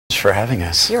For having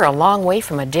us. You're a long way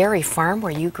from a dairy farm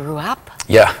where you grew up.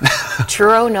 Yeah.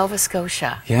 Truro, Nova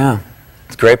Scotia. Yeah.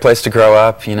 It's a great place to grow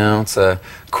up, you know. It's a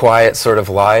quiet sort of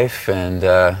life, and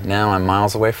now I'm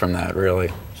miles away from that,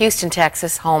 really. Houston,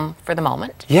 Texas, home for the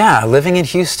moment. Yeah, living in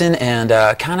Houston, and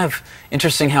kind of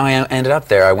interesting how I ended up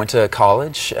there. I went to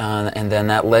college, and then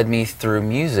that led me through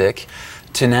music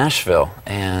to Nashville,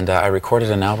 and I recorded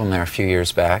an album there a few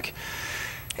years back.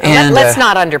 And let's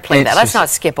not underplay that. Let's not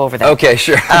skip over that. Okay,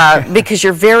 sure. Because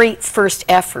your very first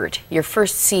effort, your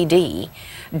first CD,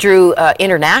 drew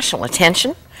international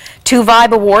attention. 2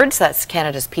 Vibe Awards, that's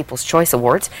Canada's People's Choice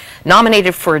Awards,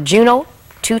 nominated for a Juno,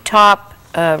 2 top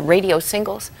radio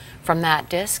singles from that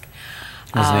disc.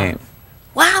 That's neat.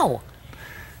 Wow.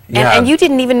 Yeah. And you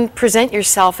didn't even present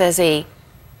yourself as a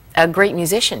great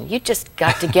musician. You just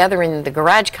got together in the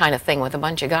garage kind of thing with a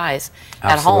bunch of guys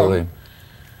at home. Absolutely.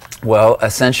 Well,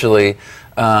 essentially,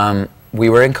 we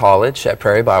were in college, at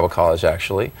Prairie Bible College,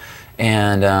 actually,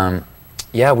 and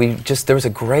yeah, there was a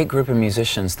great group of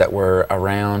musicians that were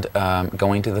around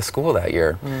going to the school that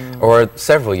year, or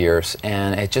several years,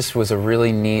 and it just was a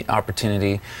really neat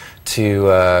opportunity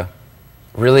to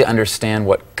really understand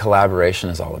what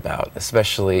collaboration is all about,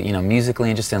 especially, you know, musically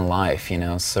and just in life, you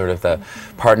know, sort of the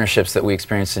partnerships that we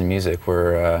experienced in music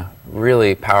were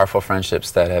really powerful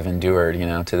friendships that have endured, you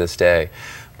know, to this day.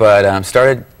 But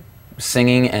started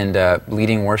singing and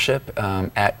leading worship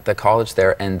at the college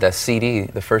there, and the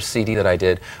first CD that I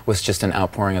did was just an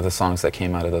outpouring of the songs that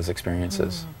came out of those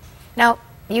experiences. Now,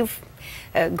 you've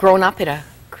grown up in a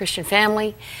Christian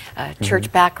family,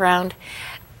 church background.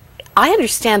 I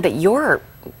understand that your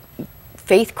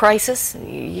faith crisis,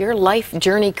 your life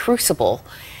journey crucible,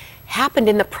 happened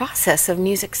in the process of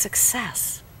music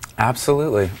success.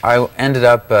 Absolutely. I ended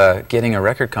up getting a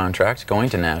record contract, going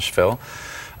to Nashville,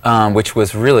 which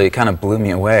was really kind of blew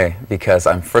me away because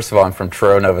first of all, I'm from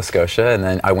Truro, Nova Scotia, and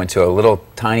then I went to a little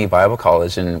tiny Bible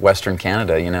college in Western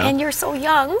Canada, you know. And you're so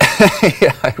young.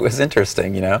 Yeah, it was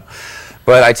interesting, you know.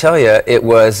 But I tell you, it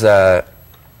was,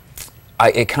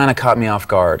 it kind of caught me off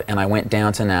guard, and I went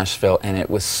down to Nashville, and it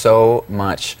was so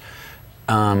much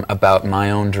about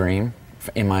my own dream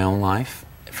in my own life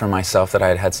for myself that I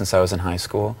had had since I was in high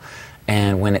school.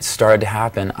 And when it started to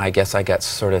happen, I guess I got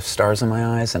sort of stars in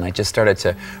my eyes, and I just started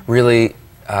to really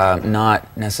not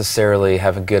necessarily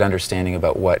have a good understanding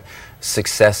about what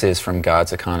success is from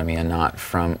God's economy and not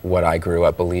from what I grew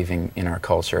up believing in our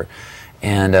culture.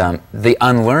 And the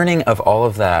unlearning of all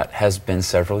of that has been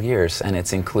several years, and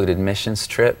it's included missions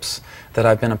trips that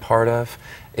I've been a part of.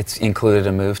 It's included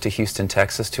a move to Houston,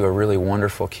 Texas, to a really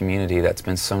wonderful community that's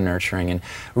been so nurturing. And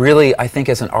really, I think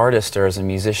as an artist or as a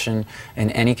musician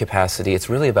in any capacity, it's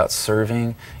really about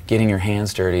serving, getting your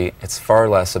hands dirty. It's far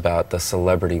less about the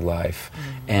celebrity life.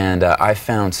 And I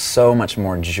found so much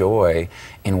more joy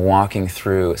in walking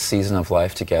through a season of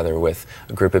life together with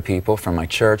a group of people from my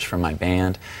church, from my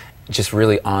band, just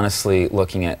really honestly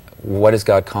looking at what is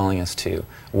God calling us to?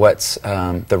 What's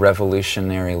the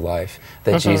revolutionary life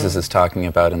that Jesus is talking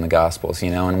about in the Gospels, you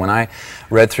know? And when I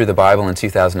read through the Bible in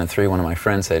 2003, one of my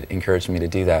friends had encouraged me to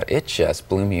do that. It just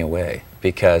blew me away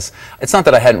because it's not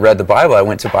that I hadn't read the Bible. I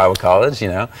went to Bible college, you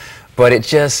know, but it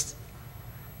just,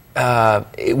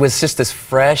 it was just this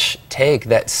fresh take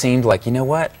that seemed like, you know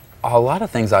what? A lot of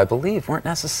things I believe weren't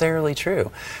necessarily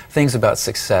true. Things about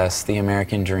success, the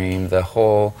American dream, the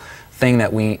whole thing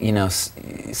that we, you know,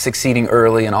 succeeding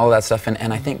early and all that stuff,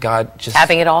 and I think God just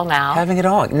having it all now. Having it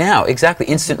all now, exactly,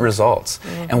 instant results.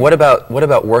 And what about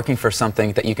working for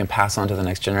something that you can pass on to the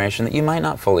next generation that you might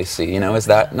not fully see? You know, is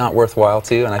that not worthwhile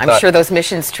too? And I'm sure those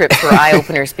missions trips were eye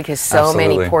openers because so many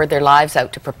Absolutely. poured their lives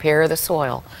out to prepare the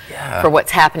soil for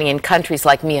what's happening in countries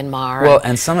like Myanmar. Well,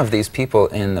 and some of these people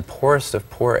in the poorest of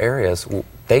poor areas,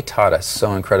 they taught us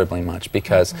so incredibly much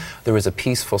because there was a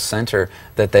peaceful center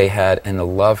that they had and the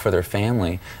love for their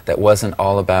family that wasn't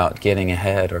all about getting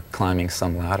ahead or climbing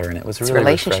some ladder, and it was really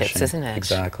relationships, refreshing. isn't it?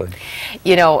 Exactly.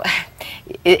 You know,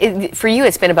 for you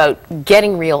it's been about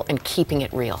getting real and keeping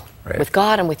it real. Right. With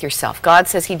God and with yourself. God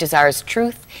says He desires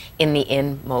truth in the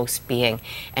inmost being,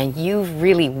 and you've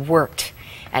really worked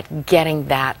at getting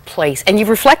that place, and you've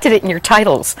reflected it in your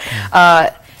titles.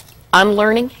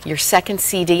 Unlearning, your second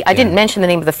CD. I didn't mention the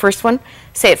name of the first one.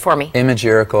 Say it for me.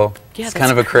 Imagirical. Yeah, it's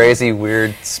kind of a crazy,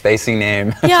 weird, spacey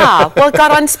name. Yeah, well, it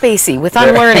got unspacey with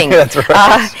Unlearning. That's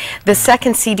right. The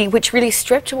second CD, which really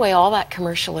stripped away all that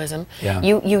commercialism. Yeah.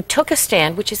 You took a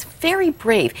stand, which is very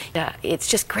brave. It's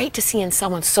just great to see in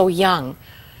someone so young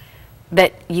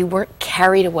that you weren't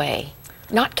carried away,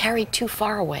 not carried too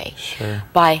far away,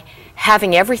 by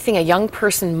having everything a young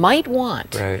person might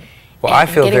want. Right. Well, I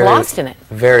feel getting very, lost in it.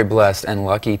 very blessed and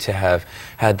lucky to have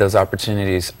had those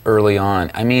opportunities early on.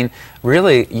 I mean,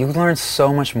 really, you learn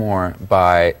so much more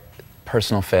by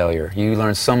personal failure. You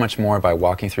learn so much more by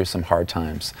walking through some hard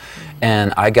times.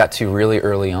 And I got to really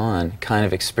early on kind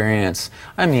of experience,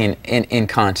 I mean, in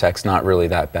context, not really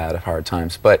that bad of hard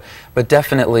times, but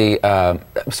definitely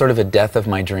sort of a death of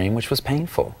my dream, which was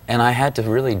painful. And I had to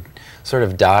really sort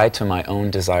of die to my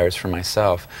own desires for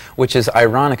myself, which is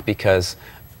ironic because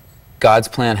God's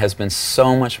plan has been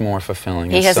so much more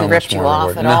fulfilling. He hasn't ripped you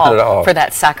off at all for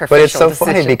that sacrificial But it's so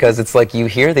decision. funny because it's like you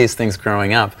hear these things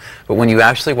growing up, but when you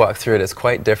actually walk through it, it's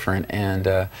quite different, and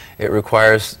it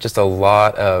requires just a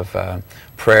lot of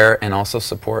prayer and also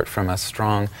support from a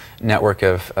strong network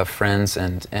of friends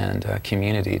and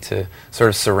community to sort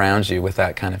of surround you with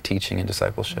that kind of teaching and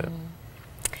discipleship.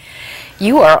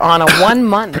 You are on a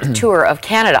 1-month tour of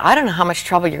Canada. I don't know how much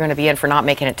trouble you're going to be in for not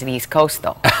making it to the East Coast,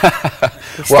 though.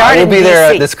 Well, I will be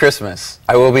there this Christmas.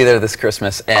 I will be there this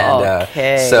Christmas, and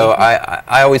okay. So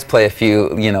I always play a few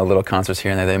little concerts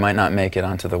here and there. They might not make it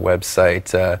onto the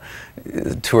website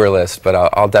tour list, but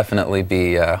I'll definitely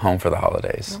be home for the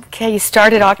holidays. Okay, you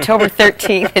started October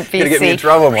 13th at BC. You're gonna get me in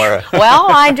trouble, Maura. Well,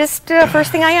 I just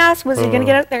first thing I asked was, are you going to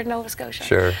get out there to Nova Scotia?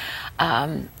 Sure.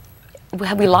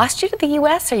 Have we lost you to the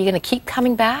U.S.? Are you going to keep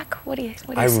coming back? What do you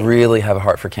see? I really have a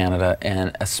heart for Canada,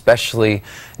 and especially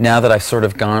now that I've sort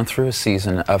of gone through a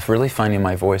season of really finding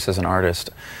my voice as an artist.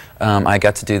 I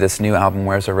got to do this new album,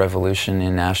 Where's Our Revolution,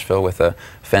 in Nashville with a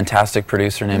fantastic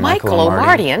producer named Michael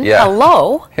Omartian. Yeah.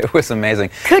 Hello. It was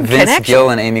amazing. Good Vince connection. Gill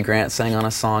and Amy Grant sang on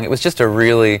a song. It was just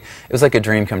it was like a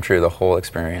dream come true, the whole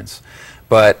experience.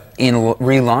 But in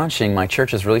relaunching, my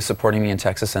church is really supporting me in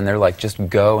Texas, and they're like, just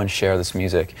go and share this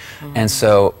music. And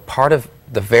so part of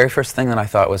the very first thing that I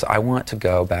thought was, I want to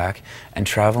go back and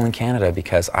travel in Canada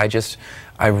because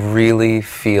I really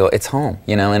feel it's home,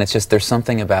 and it's just, there's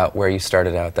something about where you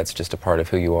started out that's just a part of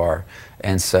who you are.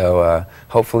 And so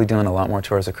hopefully doing a lot more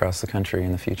tours across the country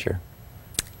in the future.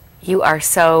 You are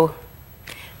so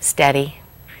steady,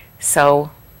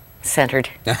 so centered.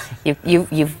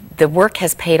 The work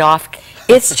has paid off.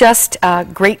 It's just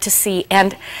great to see.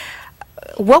 And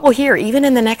what we'll hear, even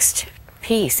in the next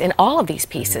piece, in all of these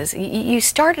pieces, you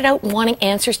started out wanting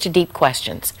answers to deep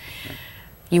questions.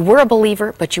 You were a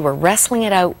believer, but you were wrestling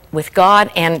it out with God,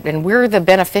 and we're the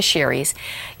beneficiaries.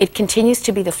 It continues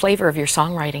to be the flavor of your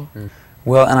songwriting.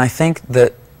 Well, and I think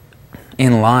that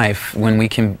in life, when we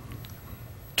can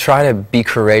try to be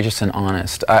courageous and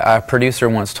honest, a producer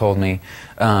once told me,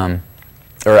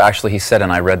 or actually he said,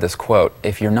 and I read this quote,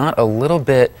 if you're not a little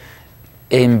bit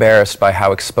embarrassed by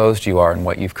how exposed you are in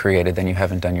what you've created, then you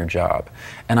haven't done your job.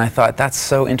 And I thought that's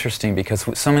so interesting because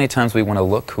so many times we want to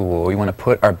look cool, we want to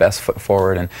put our best foot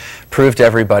forward and prove to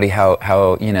everybody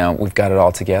how we've got it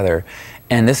all together.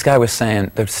 And this guy was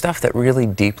saying the stuff that really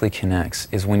deeply connects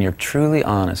is when you're truly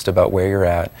honest about where you're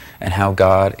at and how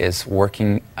God is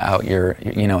working out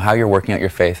how you're working out your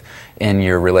faith in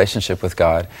your relationship with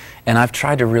God. And I've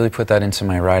tried to really put that into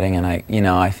my writing, and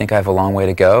I think I have a long way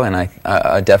to go, and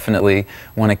I definitely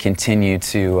want to continue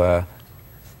to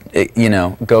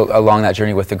go along that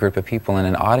journey with a group of people and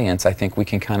an audience. I think we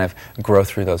can kind of grow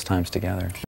through those times together.